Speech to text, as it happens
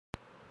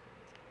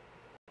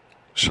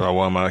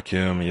Shalom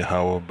Akim,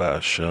 Yahweh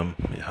Ba'ashem,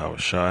 Yahweh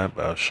Shai,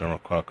 Ba'ashem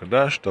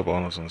Kwakadash, double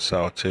honors and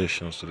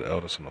salutations to the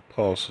elders and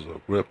apostles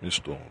of Grip New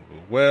Storm.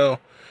 Well,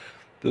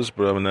 this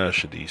brother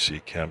Nash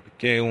DC can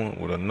begin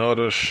with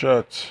another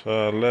short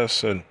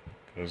lesson,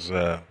 because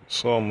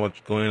so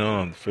much going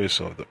on the face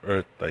of the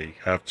earth that you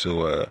have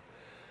to,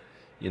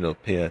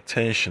 pay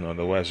attention,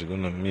 otherwise you're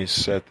going to miss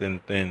certain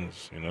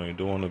things. You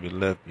don't want to be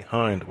left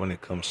behind when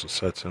it comes to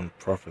certain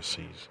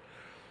prophecies.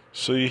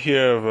 So you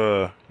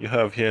have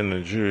here in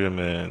Nigeria,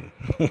 man,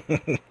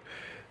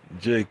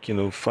 Jake,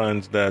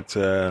 finds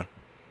that,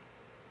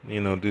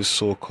 these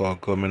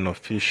so-called government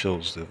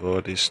officials, they've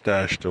already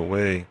stashed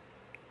away,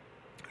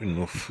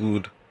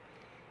 food,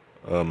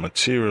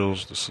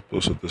 materials they're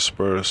supposed to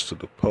disperse to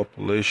the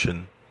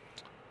population,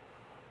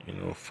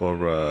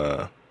 for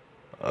a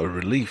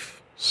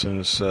relief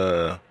since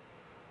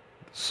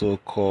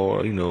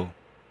so-called,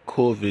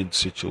 COVID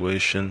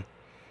situation.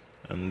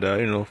 And,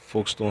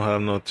 folks don't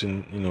have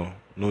nothing,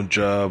 no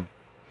job.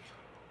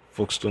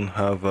 Folks don't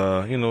have,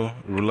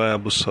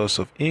 reliable source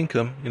of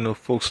income.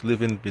 Folks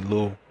living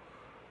below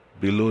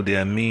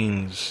their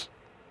means,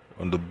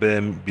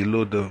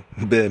 below the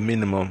bare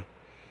minimum.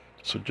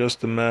 So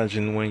just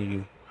imagine when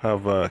you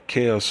have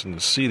chaos in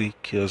the city,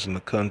 chaos in the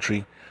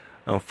country,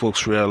 and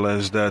folks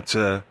realize that,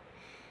 the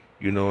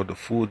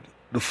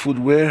food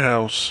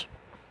warehouse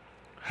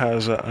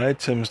has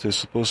items they're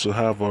supposed to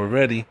have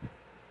already,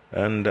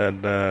 and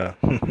that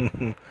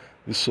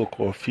these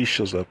so-called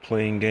officials are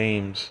playing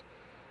games.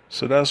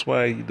 So that's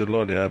why the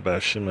Lord Yahweh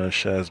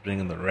Shai is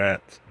bringing the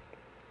wrath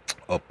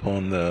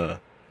upon the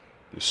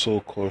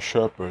so-called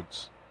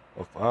shepherds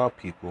of our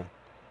people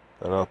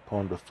that are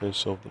upon the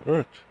face of the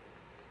earth.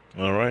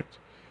 All right.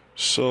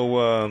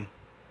 So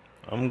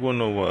I'm going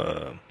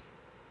to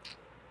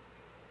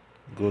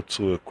go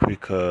to a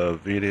quick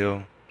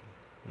video,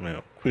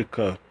 quick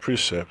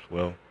precept.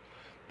 Well,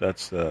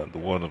 that's the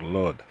word of the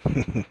Lord.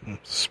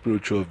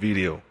 Spiritual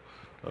video.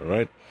 All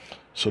right.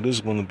 So this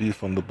is going to be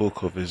from the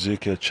book of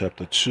Ezekiel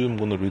chapter 2. I'm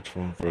going to read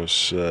from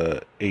verse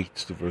 8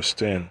 to verse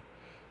 10.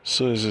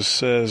 So as it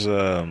says,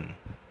 in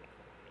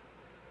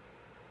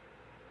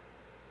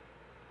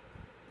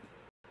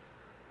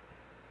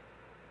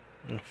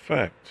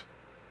fact,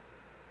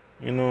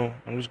 I'm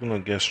just going to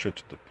get straight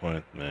to the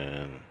point,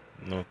 man.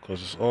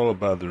 Because it's all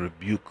about the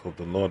rebuke of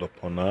the Lord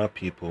upon our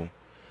people.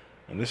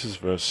 And this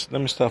is let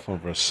me start from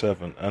verse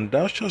 7. And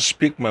thou shalt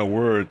speak my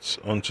words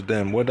unto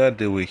them, whether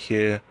they will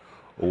hear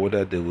or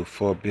whether they will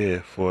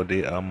forbear, for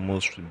they are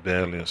most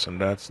rebellious. And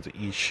that's the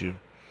issue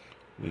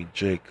with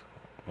Jake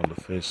on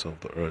the face of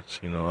the earth.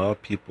 Our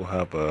people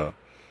have a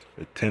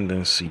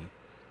tendency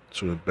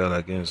to rebel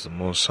against the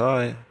Most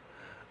High,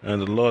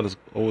 and the Lord is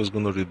always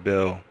going to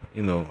rebel,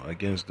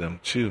 against them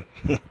too.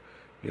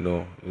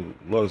 The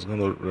Lord is going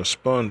to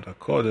respond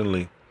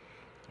accordingly.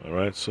 All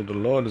right, so the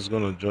Lord is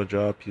going to judge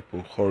our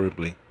people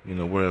horribly,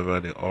 wherever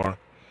they are,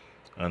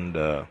 and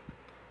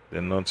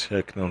they're not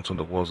hearkening unto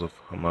the words of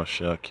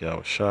Hamashiach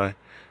Yahweh Shai,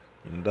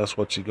 and that's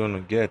what you're going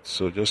to get.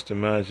 So just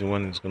imagine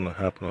when it's going to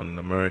happen on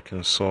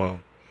American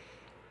soil.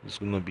 It's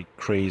going to be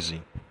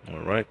crazy.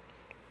 All right,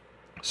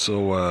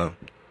 so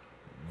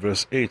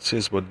verse 8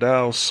 says, But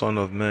thou, son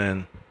of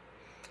man,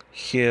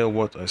 hear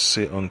what I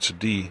say unto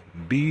thee.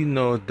 Be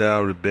not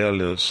thou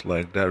rebellious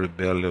like that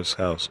rebellious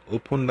house.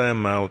 Open thy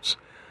mouth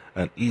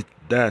and eat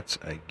that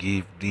I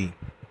gave thee.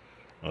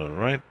 All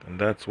right, and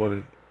that's what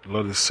the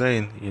Lord is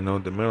saying.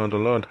 The men of the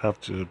Lord have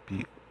to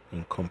be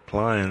in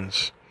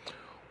compliance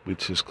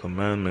with His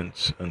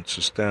commandments and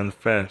to stand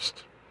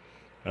fast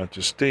and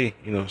to stay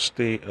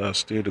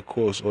the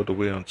course all the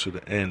way unto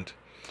the end.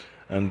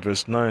 And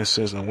verse 9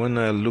 says, And when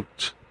I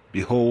looked,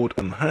 behold,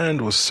 an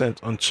hand was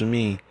sent unto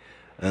me,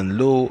 and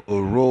lo, a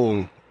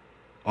roll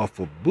of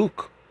a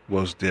book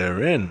was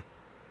therein.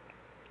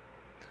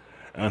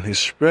 And he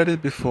spread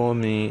it before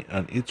me,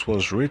 and it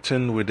was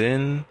written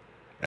within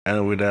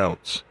and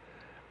without.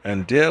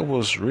 And there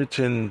was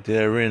written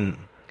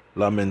therein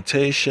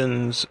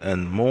Lamentations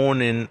and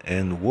Mourning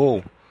and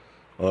Woe.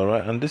 All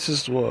right, and this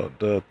is what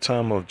the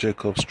time of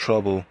Jacob's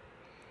trouble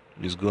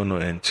is going to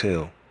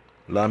entail.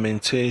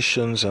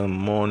 Lamentations and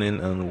mourning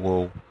and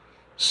woe.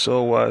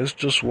 So it's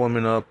just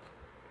warming up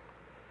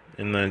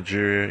in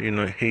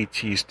Nigeria.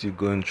 Haiti is still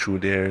going through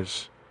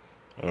theirs.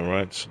 All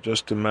right, so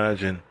just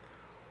imagine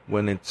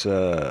when it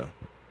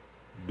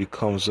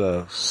becomes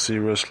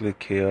seriously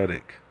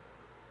chaotic.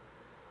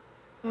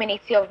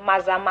 Community of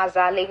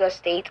Maza, Lagos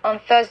State, on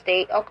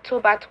Thursday,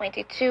 October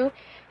 22,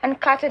 and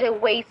carted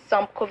away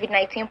some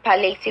COVID-19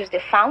 palliatives they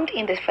found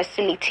in the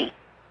facility.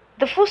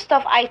 The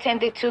foodstuff item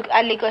they took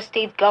are Lagos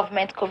State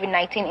government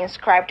COVID-19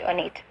 inscribed on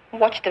it.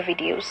 Watch the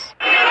videos.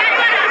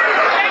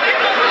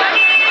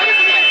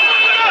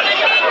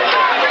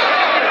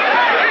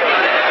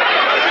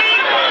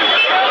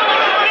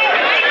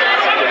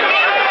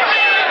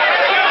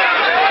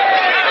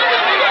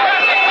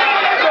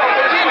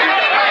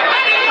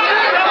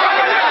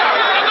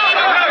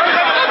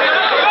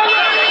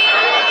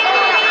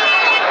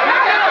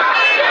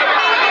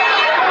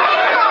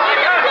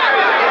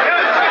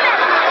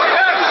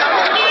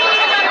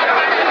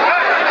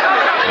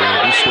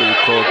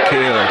 called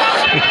chaos.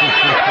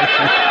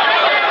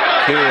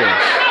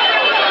 Chaos.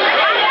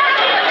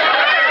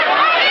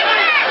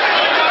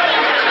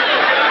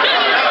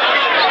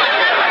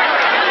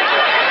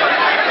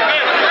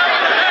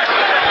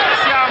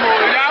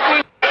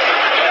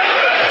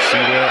 See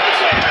that?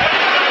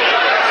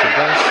 So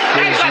that's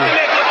crazy.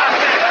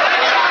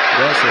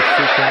 That's a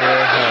freaking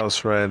warehouse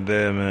right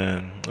there,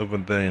 man. Over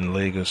there in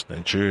Lagos,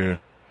 Nigeria.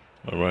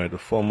 Alright, the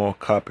former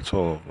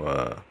capital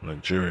of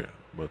Nigeria,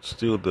 but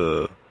still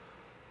the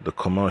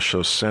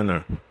commercial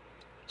center.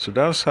 So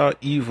that's how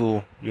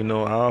evil,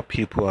 our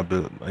people are,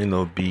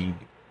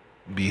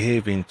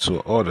 behaving to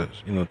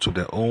others, to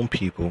their own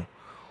people,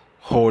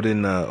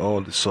 hoarding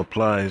all the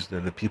supplies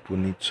that the people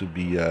need to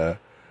be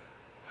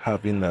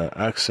having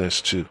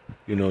access to.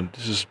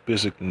 This is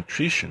basic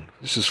nutrition.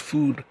 This is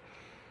food,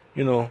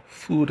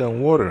 food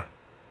and water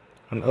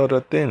and other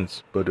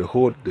things, but they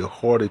hoard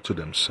it to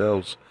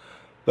themselves.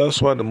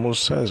 That's why the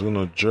Most High is going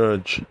to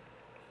judge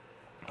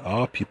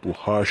our people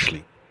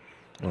harshly.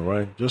 All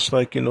right, just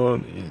like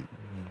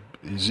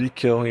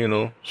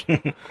Ezekiel,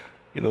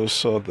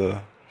 saw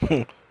the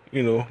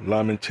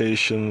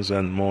Lamentations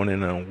and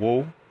Mourning and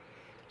Woe.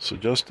 So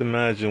just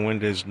imagine when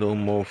there's no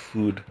more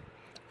food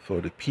for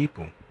the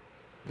people,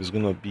 it's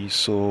going to be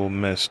so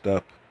messed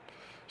up.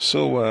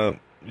 So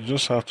you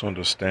just have to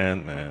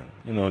understand, man.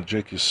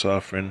 Jake is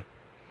suffering.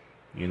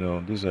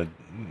 These are,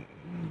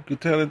 you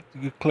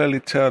clearly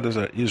tell these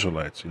are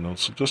Israelites.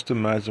 So just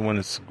imagine when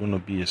it's going to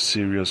be a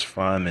serious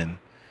famine,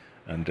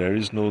 and there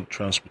is no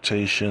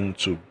transportation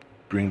to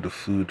bring the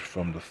food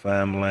from the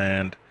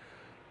farmland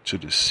to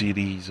the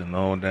cities and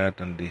all that,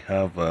 and they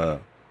have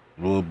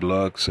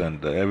roadblocks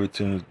and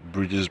everything,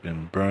 bridges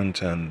been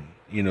burnt and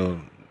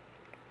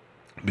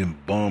been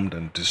bombed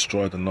and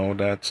destroyed and all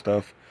that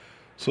stuff.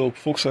 So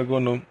folks are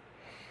going to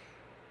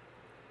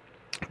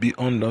be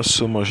under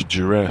so much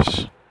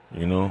duress,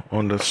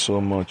 under so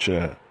much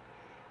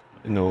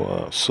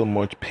so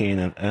much pain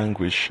and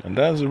anguish. And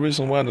that's the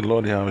reason why the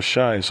Lord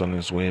Yahushua is on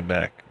his way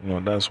back.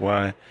 That's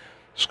why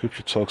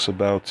Scripture talks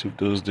about if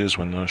those days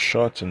were not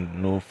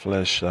shortened, no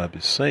flesh shall be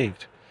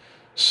saved.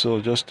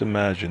 So just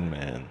imagine,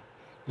 man,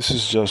 this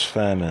is just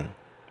famine.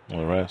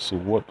 All right. So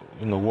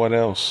what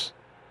else?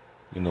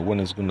 When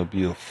it's going to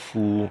be a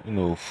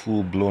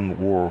full-blown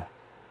war.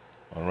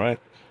 All right.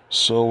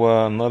 So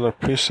another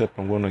precept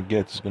I'm going to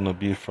get is going to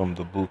be from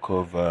the book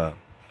of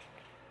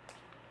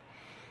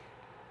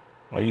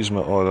I use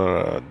my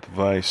other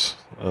device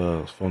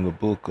from the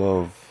book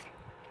of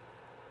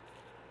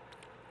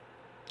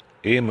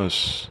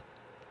Amos,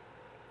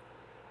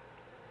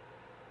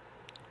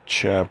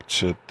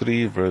 chapter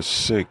 3, verse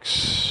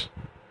 6.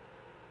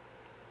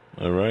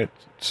 Alright?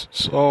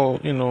 It's all,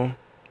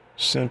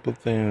 simple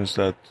things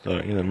that,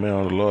 man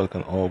of the Lord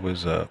can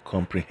always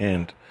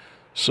comprehend.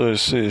 So it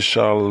says,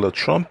 shall the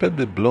trumpet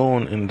be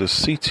blown in the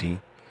city,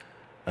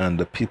 and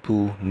the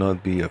people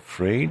not be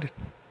afraid?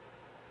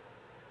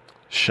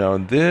 Shall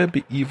there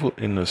be evil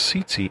in the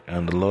city,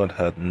 and the Lord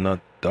had not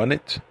done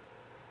it?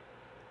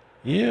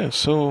 Yeah,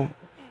 so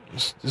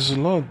this is the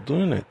Lord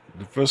doing it.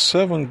 Verse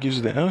 7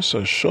 gives the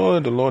answer. Surely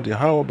the Lord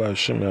Yahweh by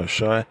Hashem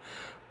Yahushai,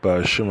 by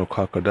Hashem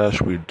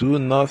Kakadash, will do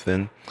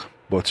nothing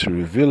but to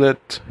reveal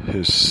it,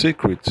 his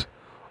secret,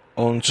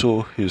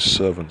 unto his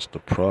servants, the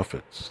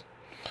prophets.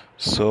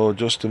 So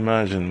just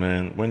imagine,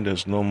 man, when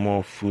there's no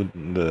more food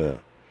in the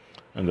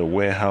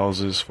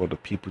warehouses for the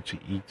people to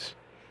eat,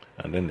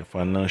 and then the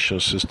financial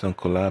system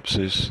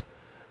collapses,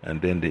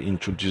 and then they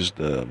introduce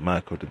the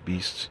mark of the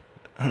beast.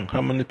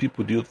 How many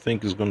people do you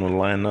think is going to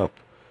line up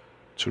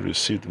to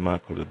receive the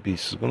mark of the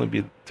beast? It's going to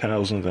be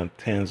thousands and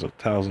tens of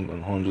thousands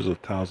and hundreds of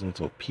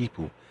thousands of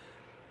people,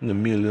 the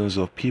millions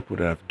of people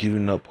that have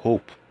given up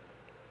hope.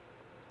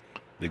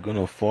 They're going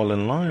to fall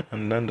in line,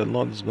 and then the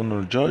Lord is going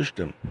to judge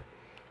them.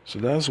 So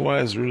that's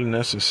why it's really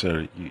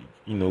necessary.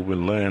 We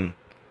learn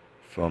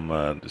from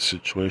the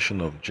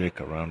situation of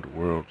Jake around the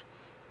world,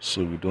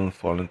 so we don't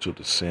fall into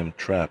the same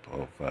trap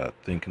of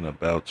thinking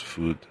about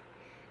food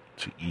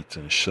to eat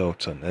and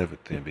shelter and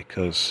everything,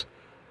 because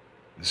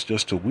it's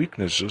just a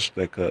weakness, just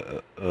like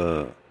a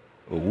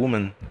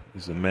woman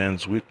is a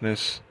man's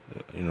weakness,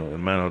 a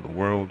man of the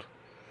world.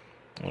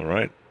 All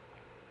right,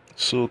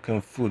 so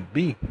can food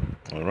be.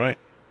 All right.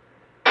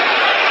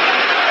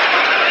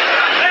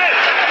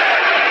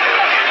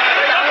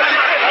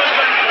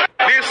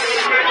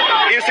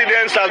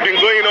 Incidents has been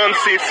going on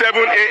since 7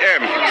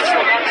 a.m.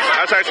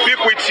 As I speak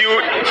with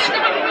you,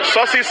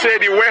 sources say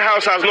the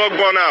warehouse has not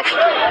gone off.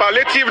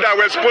 Palliative that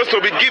were supposed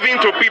to be given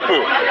to people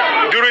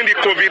during the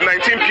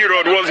COVID-19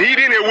 period was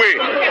hidden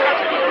away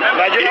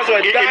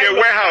in a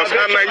warehouse,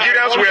 and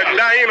Nigerians were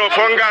dying of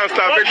hunger and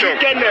starvation.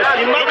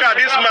 Look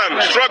at this man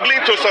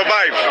struggling to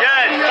survive.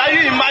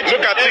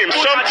 Look at him.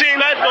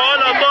 Something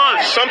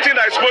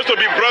that is supposed to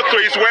be brought to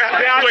his home.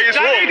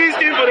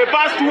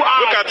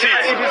 Look at it.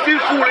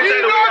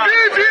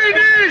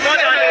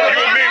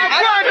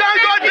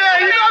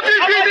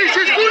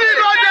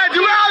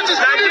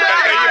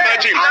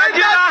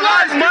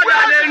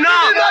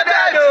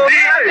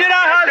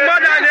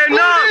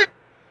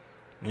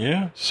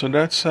 Yeah, so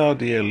that's how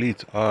the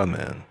elite are,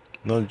 man.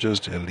 Not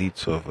just the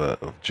elites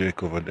of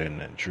Jake over there in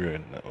Nigeria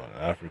or in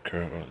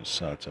Africa or in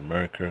South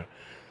America.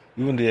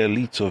 Even the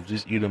elites of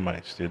these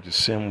Edomites, they're the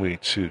same way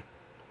too.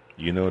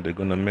 They're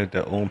gonna make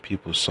their own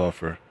people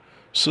suffer.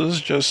 So it's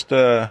just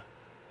how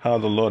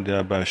the Lord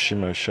Yahweh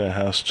Shai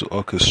has to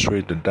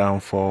orchestrate the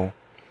downfall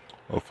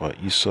of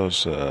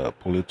Esau's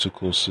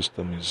political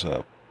system, his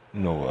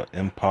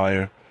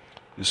empire.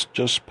 It's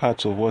just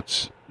part of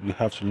what we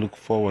have to look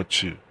forward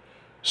to.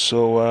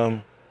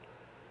 So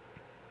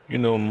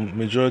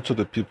majority of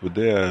the people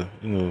there,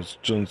 it's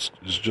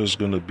just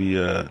going to be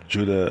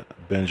Judah,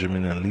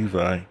 Benjamin, and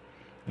Levi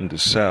in the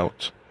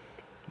south,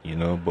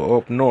 but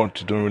up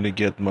north, you don't really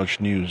get much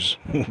news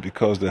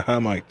because the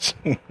Hamites,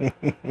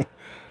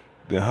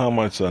 the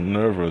Hamites are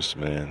nervous,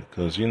 man,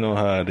 because you know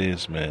how it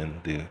is,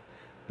 man.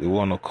 They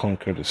want to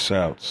conquer the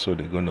south, so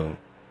they're going to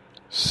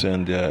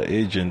send their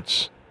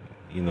agents,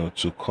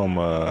 to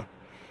come,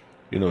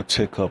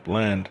 take up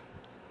land.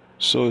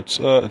 So it's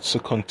a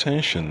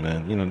contention,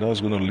 man.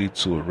 That's going to lead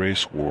to a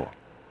race war.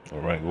 All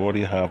right, we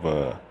already have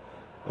a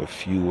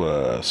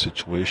few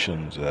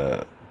situations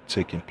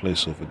taking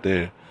place over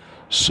there.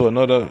 So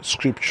another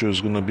scripture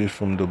is going to be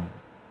from the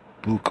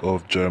book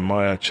of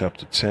Jeremiah,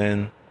 chapter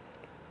 10,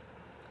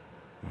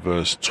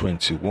 verse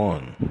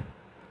 21.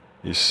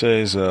 It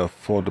says,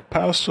 "For the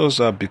pastors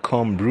have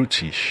become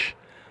brutish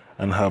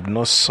and have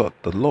not sought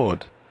the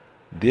Lord,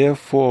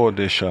 therefore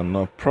they shall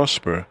not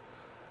prosper,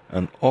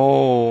 and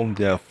all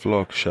their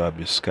flock shall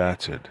be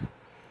scattered."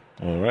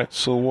 All right.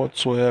 So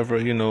whatsoever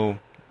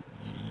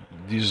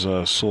these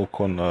are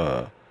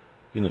so-called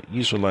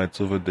Israelites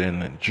over there in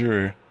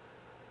Nigeria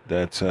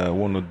that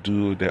want to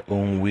do their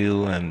own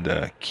will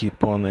and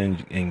keep on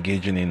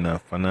engaging in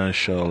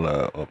financial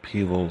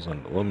upheavals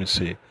and let me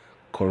say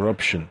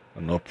corruption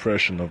and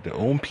oppression of their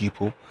own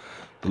people,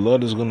 the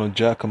Lord is going to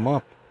jack them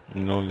up.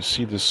 You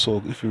see this.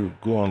 So if you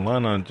go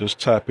online and just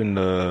type in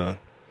the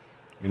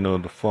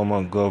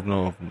former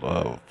governor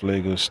of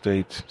Lagos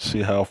State,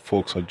 see how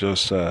folks are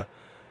just,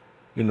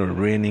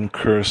 raining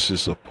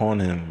curses upon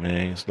him,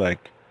 man. It's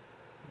like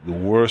the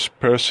worst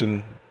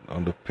person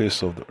on the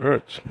face of the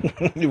earth.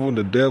 Even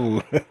the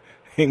devil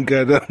ain't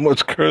got that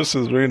much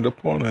curses rained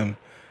upon him.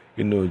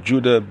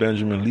 Judah,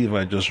 Benjamin,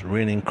 Levi just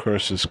raining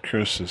curses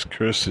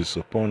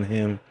upon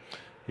him,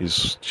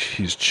 his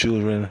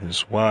children,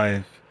 his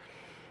wife,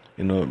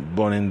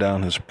 burning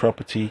down his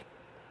property.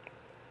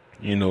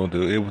 They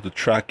were able to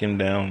track him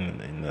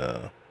down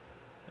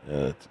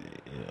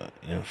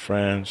in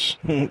France,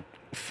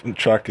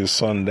 track his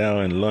son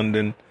down in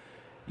London,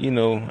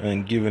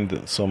 and give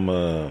him some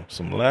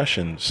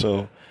lashing.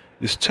 So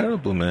it's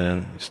terrible,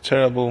 man. It's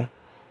terrible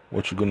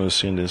what you're going to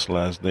see in these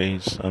last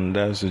days. And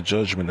that's the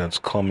judgment that's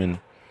coming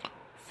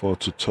for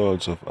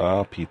 2/3 of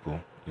our people,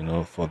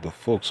 for the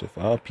folks of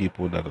our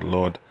people that the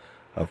Lord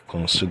have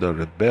considered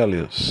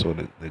rebellious. So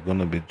that they're going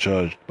to be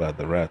judged by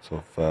the wrath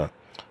of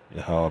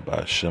Yahweh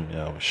Hashem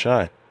Yahweh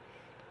Shai.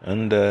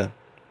 And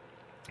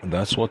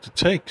that's what it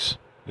takes.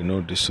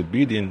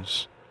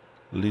 Disobedience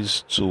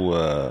leads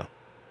to,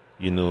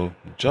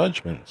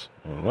 judgment.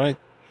 All right.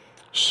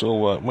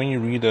 So when you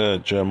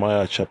read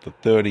Jeremiah chapter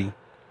 30,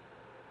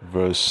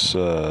 verse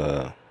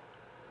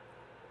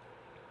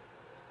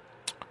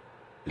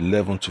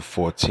 11 to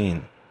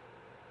 14,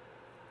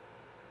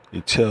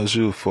 it tells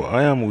you, "For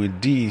I am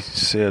with thee,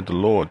 said the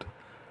Lord,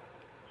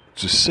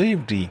 to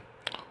save thee,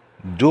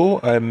 though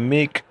I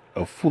make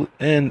a full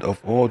end of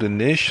all the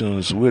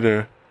nations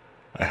whither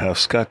I have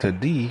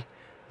scattered thee,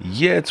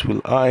 yet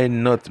will I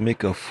not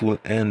make a full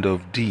end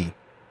of thee.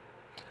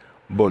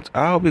 But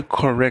I will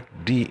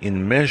correct thee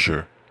in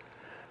measure,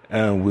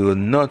 and will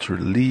not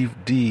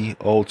leave thee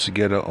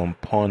altogether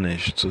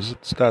unpunished." So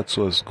that's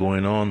what's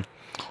going on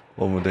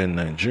over there in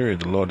Nigeria.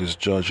 The Lord is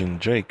judging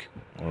Jake.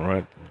 All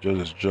right, the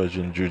Lord is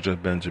judging Judah,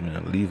 Benjamin,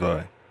 and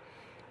Levi.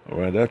 All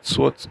right, that's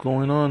what's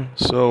going on.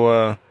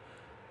 So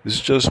it's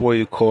just what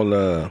you call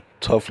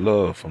tough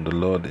love from the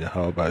Lord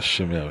Yahweh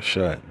Hashem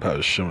Yahushai,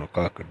 Hashem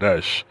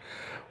Rakakadash.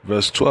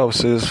 Verse 12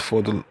 says,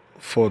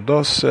 For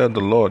thus said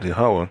the Lord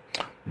Yahweh,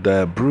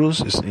 thy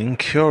bruise is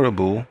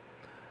incurable,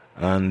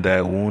 and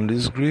thy wound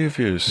is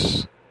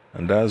grievous.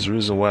 And that's the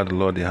reason why the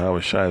Lord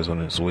Yahweh Shai is on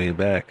his way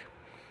back.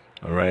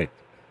 All right.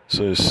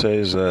 So it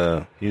says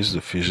he's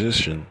the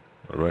physician.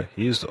 All right.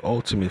 He is the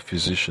ultimate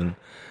physician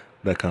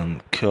that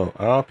can cure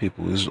our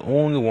people. He's the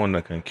only one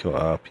that can cure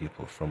our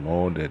people from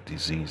all their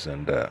disease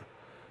and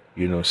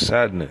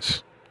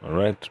sadness. All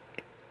right.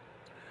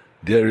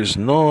 There is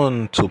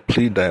none to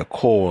plead thy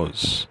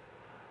cause,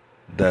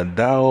 that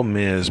thou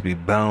mayest be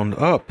bound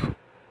up.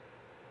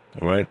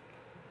 All right.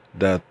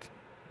 That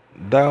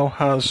thou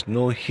hast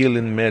no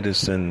healing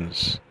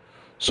medicines.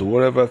 So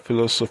whatever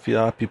philosophy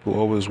our people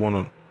always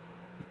want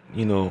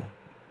to,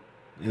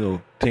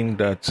 think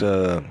that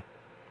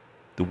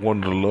the word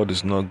of the Lord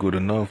is not good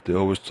enough. They're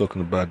always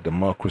talking about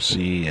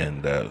democracy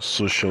and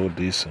social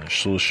this and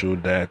social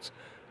that,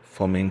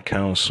 forming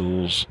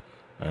councils,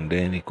 and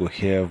then you could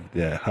have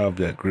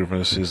their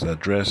grievances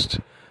addressed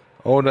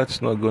all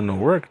that's not going to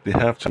work. They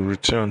have to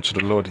return to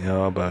the Lord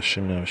Yahweh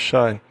Hashem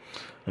Shai.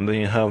 And then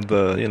you have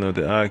the,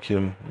 the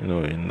Akim,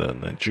 in the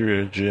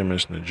Nigeria,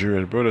 GMS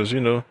Nigeria brothers,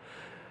 you're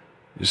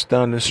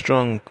standing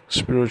strong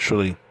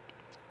spiritually.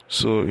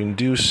 So in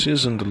due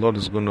season, the Lord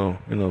is going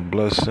to,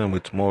 bless them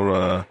with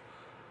more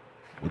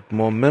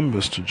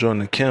members to join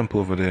the camp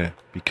over there,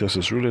 because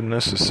it's really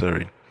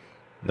necessary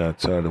that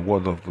the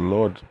word of the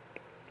Lord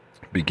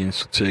begins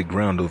to take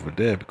ground over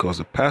there, because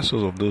the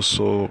pastors of those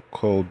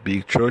so-called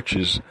big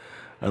churches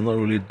are not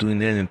really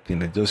doing anything.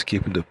 They're just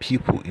keeping the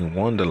people in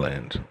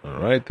wonderland. All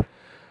right.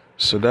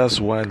 So that's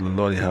why the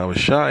Lord Yahweh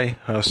Shai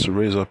has to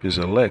raise up his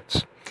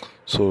elect.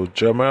 So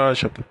Jeremiah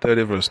chapter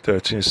 30 verse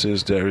 13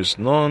 says, there is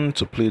none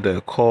to plead thy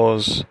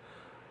cause,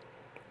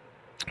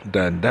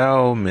 that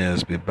thou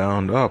mayest be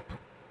bound up.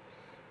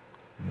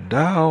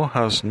 Thou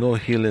hast no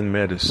healing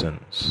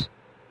medicines.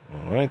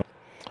 All right.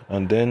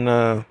 And then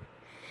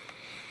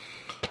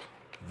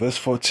verse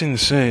 14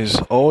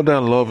 says, all thy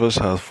lovers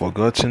have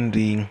forgotten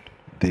thee,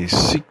 they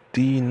seek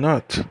thee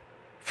not.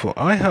 For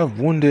I have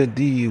wounded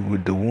thee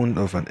with the wound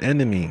of an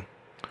enemy,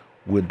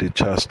 with the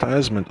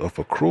chastisement of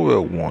a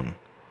cruel one,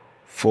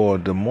 for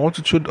the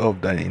multitude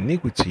of thy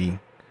iniquity,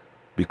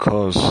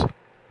 because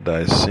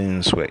thy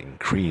sins were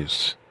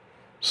increased.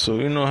 So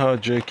you know how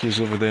Jake is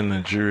over there in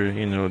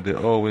Nigeria, they're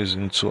always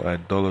into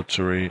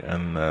idolatry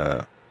and,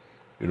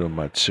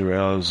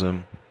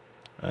 materialism.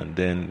 And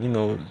then,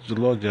 the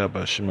Lord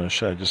Yahweh Shema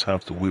Shai just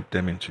have to whip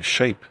them into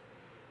shape.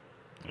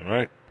 All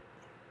right?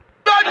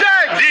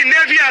 The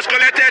Navy has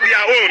collected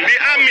their own. The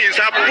armies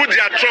have put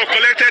their truck,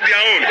 collected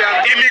their own.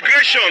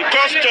 Immigration,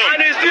 custom,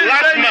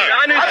 last man.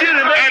 And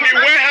the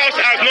warehouse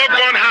has not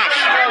gone half.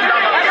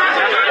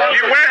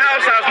 The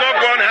warehouse has not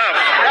gone half.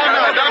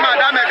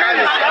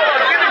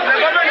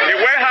 The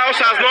warehouse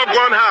has not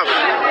gone half.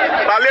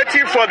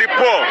 Palliative for the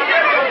poor.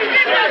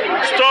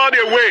 Stored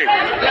away.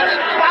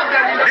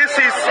 This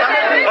is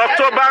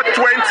October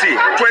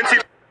 21st,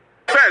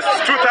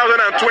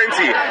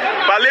 2020.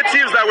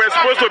 Palliatives that were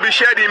supposed to be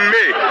shared in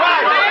May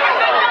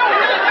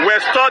were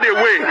stored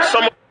away.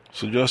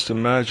 So just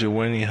imagine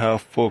when you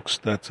have folks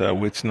that are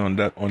waiting on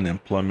that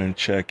unemployment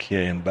check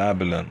here in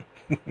Babylon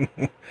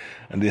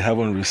and they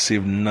haven't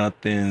received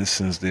nothing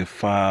since they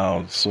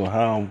filed. So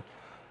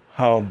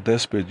how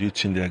desperate do you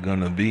think they're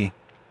going to be?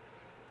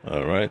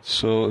 All right.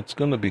 So it's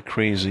going to be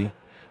crazy.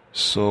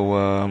 So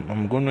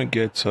I'm going to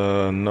get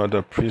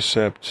another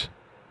precept.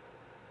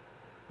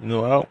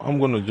 I'm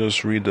going to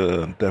just read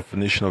the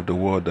definition of the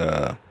word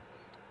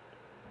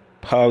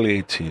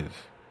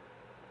palliative.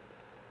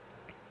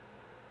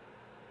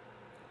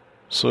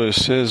 So it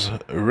says,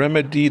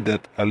 remedy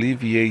that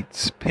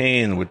alleviates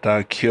pain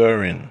without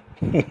curing.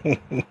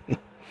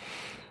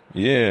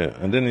 Yeah,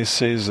 and then it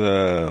says,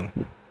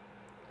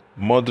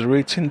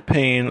 moderating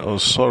pain or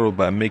sorrow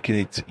by making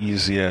it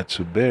easier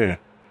to bear.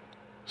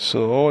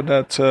 So all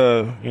that,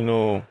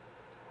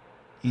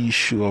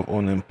 issue of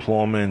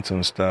unemployment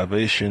and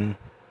starvation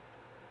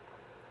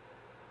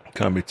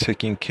can be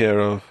taken care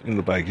of,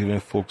 by giving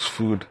folks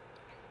food.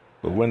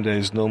 But when there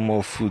is no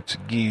more food to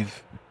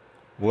give,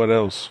 what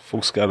else?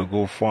 Folks got to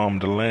go farm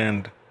the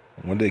land.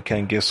 When they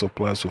can't get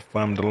supplies to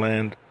farm the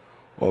land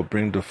or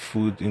bring the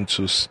food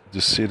into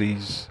the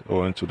cities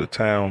or into the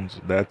towns,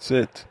 that's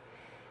it.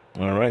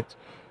 All right.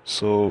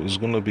 So it's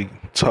going to be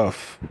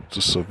tough to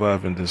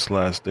survive in these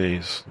last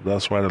days.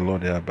 That's why the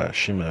Lord Yahweh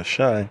Shema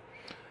Shai,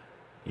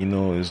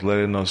 is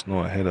letting us know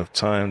ahead of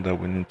time that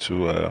we need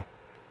to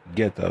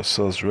get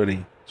ourselves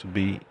ready to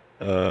be,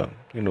 to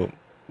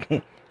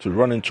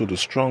run into the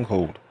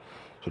stronghold.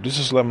 So this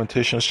is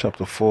Lamentations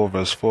chapter 4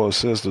 verse 4. It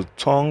says, the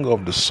tongue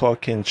of the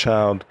sucking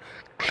child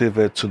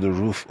cleaveth to the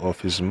roof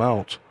of his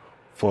mouth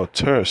for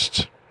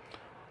thirst.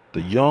 The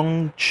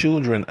young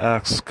children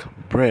ask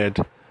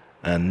bread,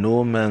 and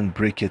no man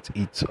breaketh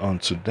it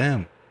unto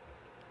them.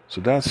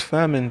 So that's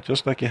famine,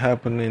 just like it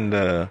happened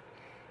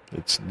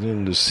it's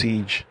during the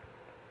siege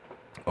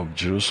of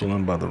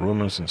Jerusalem by the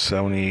Romans in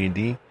 70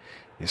 AD.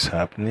 It's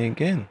happening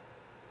again.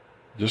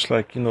 Just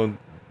like,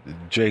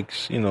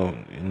 Jake's, in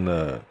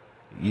the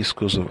east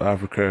coast of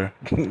Africa,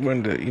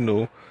 when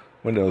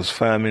there was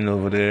famine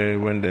over there,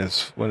 when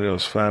there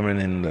was famine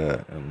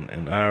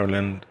in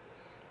Ireland,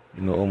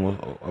 almost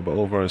about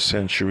over a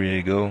century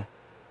ago.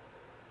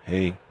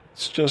 Hey,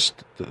 it's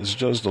just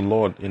the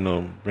Lord,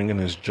 bringing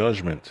his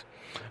judgment.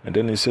 And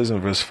then it says in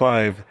verse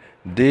 5,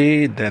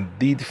 they that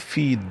did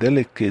feed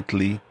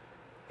delicately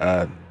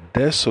are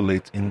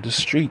desolate in the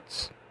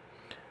streets.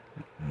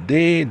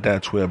 They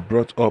that were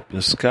brought up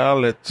in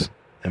scarlet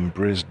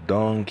embrace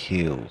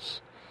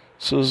dunghills.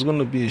 So it's going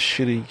to be a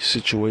shitty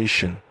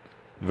situation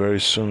very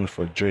soon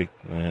for Drake,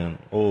 man,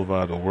 all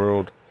over the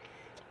world,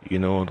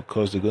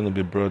 because they're going to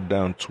be brought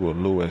down to a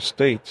lower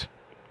state.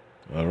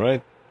 All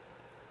right.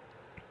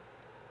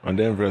 And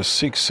then verse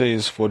 6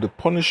 says, for the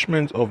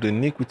punishment of the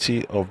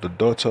iniquity of the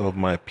daughter of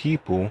my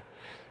people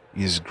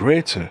is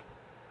greater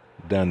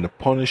than the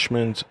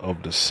punishment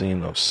of the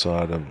sin of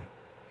Sodom.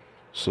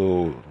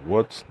 So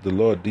what the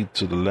Lord did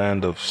to the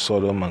land of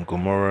Sodom and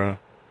Gomorrah,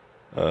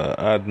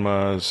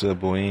 Adma,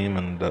 Zeboim,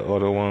 and the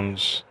other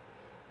ones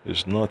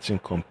is nothing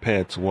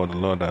compared to what the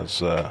Lord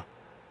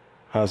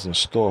has in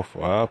store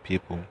for our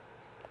people,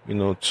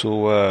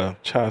 to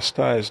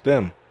chastise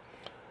them.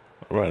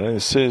 All right, and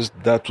it says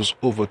that was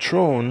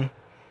overthrown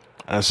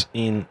as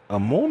in a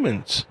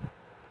moment,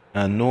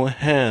 and no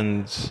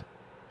hands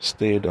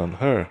stayed on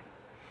her.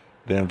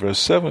 Then verse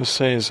 7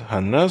 says,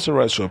 her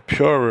Nazarites were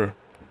purer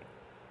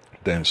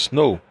than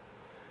snow.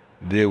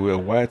 They were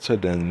whiter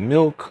than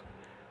milk.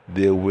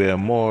 They were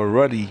more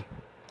ruddy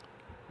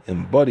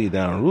in body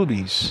than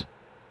rubies.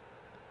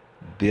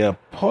 Their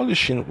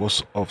polishing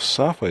was of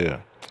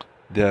sapphire.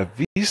 Their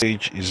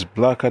visage is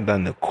blacker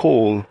than the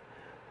coal.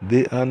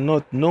 They are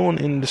not known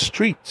in the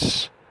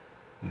streets.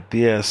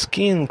 Their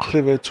skin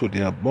cleaved to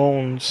their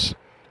bones.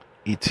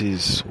 It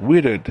is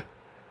withered.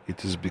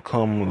 It is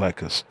become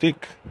like a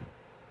stick.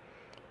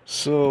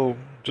 So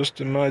just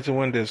imagine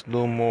when there's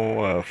no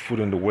more food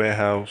in the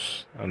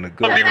warehouse, and the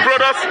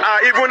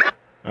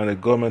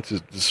government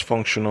is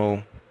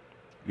dysfunctional,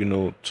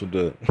 to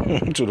the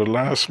to the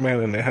last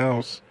man in the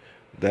house.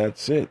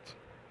 That's it.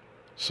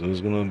 So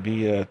it's gonna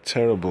be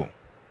terrible.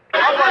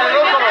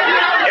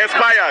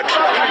 Expired.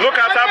 Look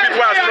at how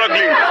people are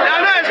struggling. They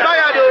are not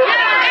expired though.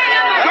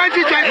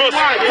 2021. No,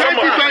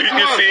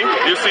 you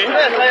see.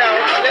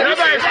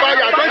 Never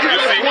expired.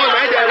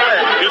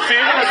 2021. You see,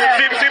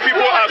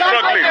 people are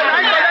struggling.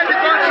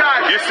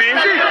 You see.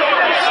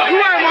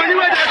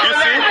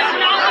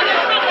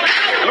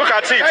 Look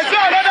at it. I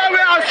saw another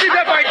way I'll see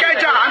there for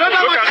Ikeja.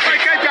 Another one for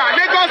Ikeja.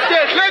 Lagos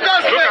State.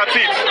 Look at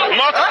it.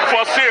 Not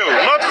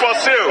for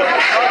sale.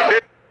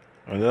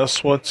 And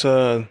that's what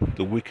the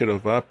wicked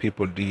of our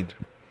people did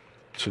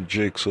to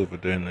Jakes over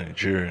there in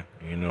Nigeria.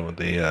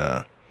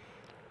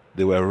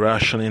 They were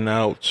rationing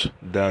out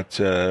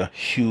that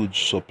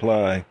huge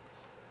supply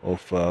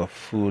of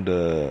food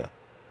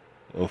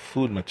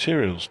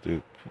materials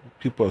that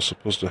people are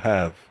supposed to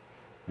have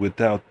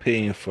without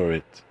paying for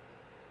it.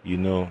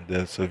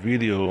 There's a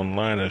video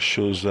online that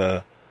shows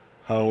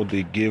how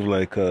they gave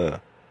like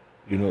a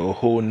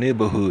whole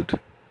neighborhood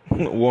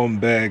one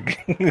bag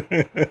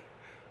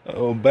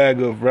a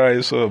bag of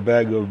rice or a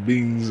bag of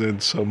beans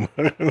and some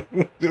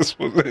just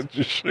for them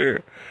to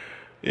share.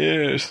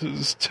 Yeah,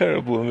 it's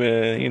terrible,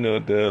 man.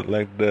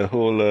 The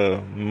whole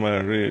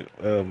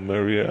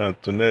Maria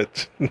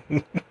Antoinette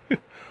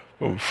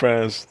from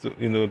France. The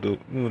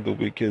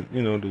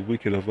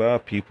wicked of our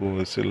people.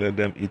 They say let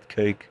them eat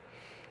cake.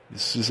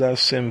 This is that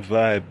same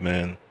vibe,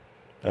 man.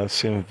 That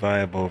same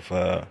vibe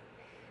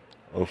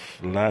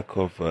of lack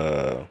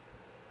of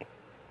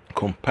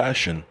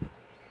compassion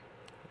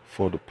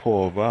for the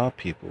poor of our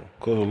people.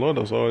 Because the Lord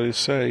has already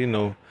said,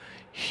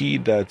 he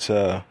that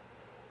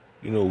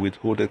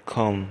withholdeth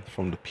come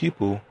from the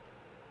people,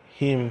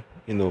 him,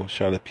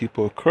 shall the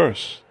people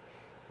curse.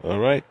 All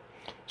right.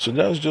 So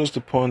that's just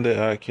the point that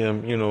I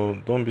can,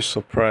 don't be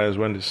surprised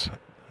when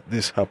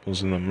this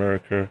happens in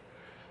America.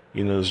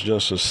 It's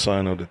just a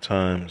sign of the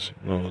times.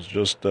 It's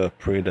just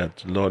pray that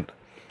the Lord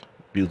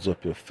builds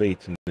up your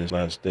faith in these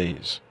last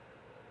days.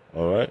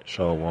 All right.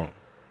 Shalom.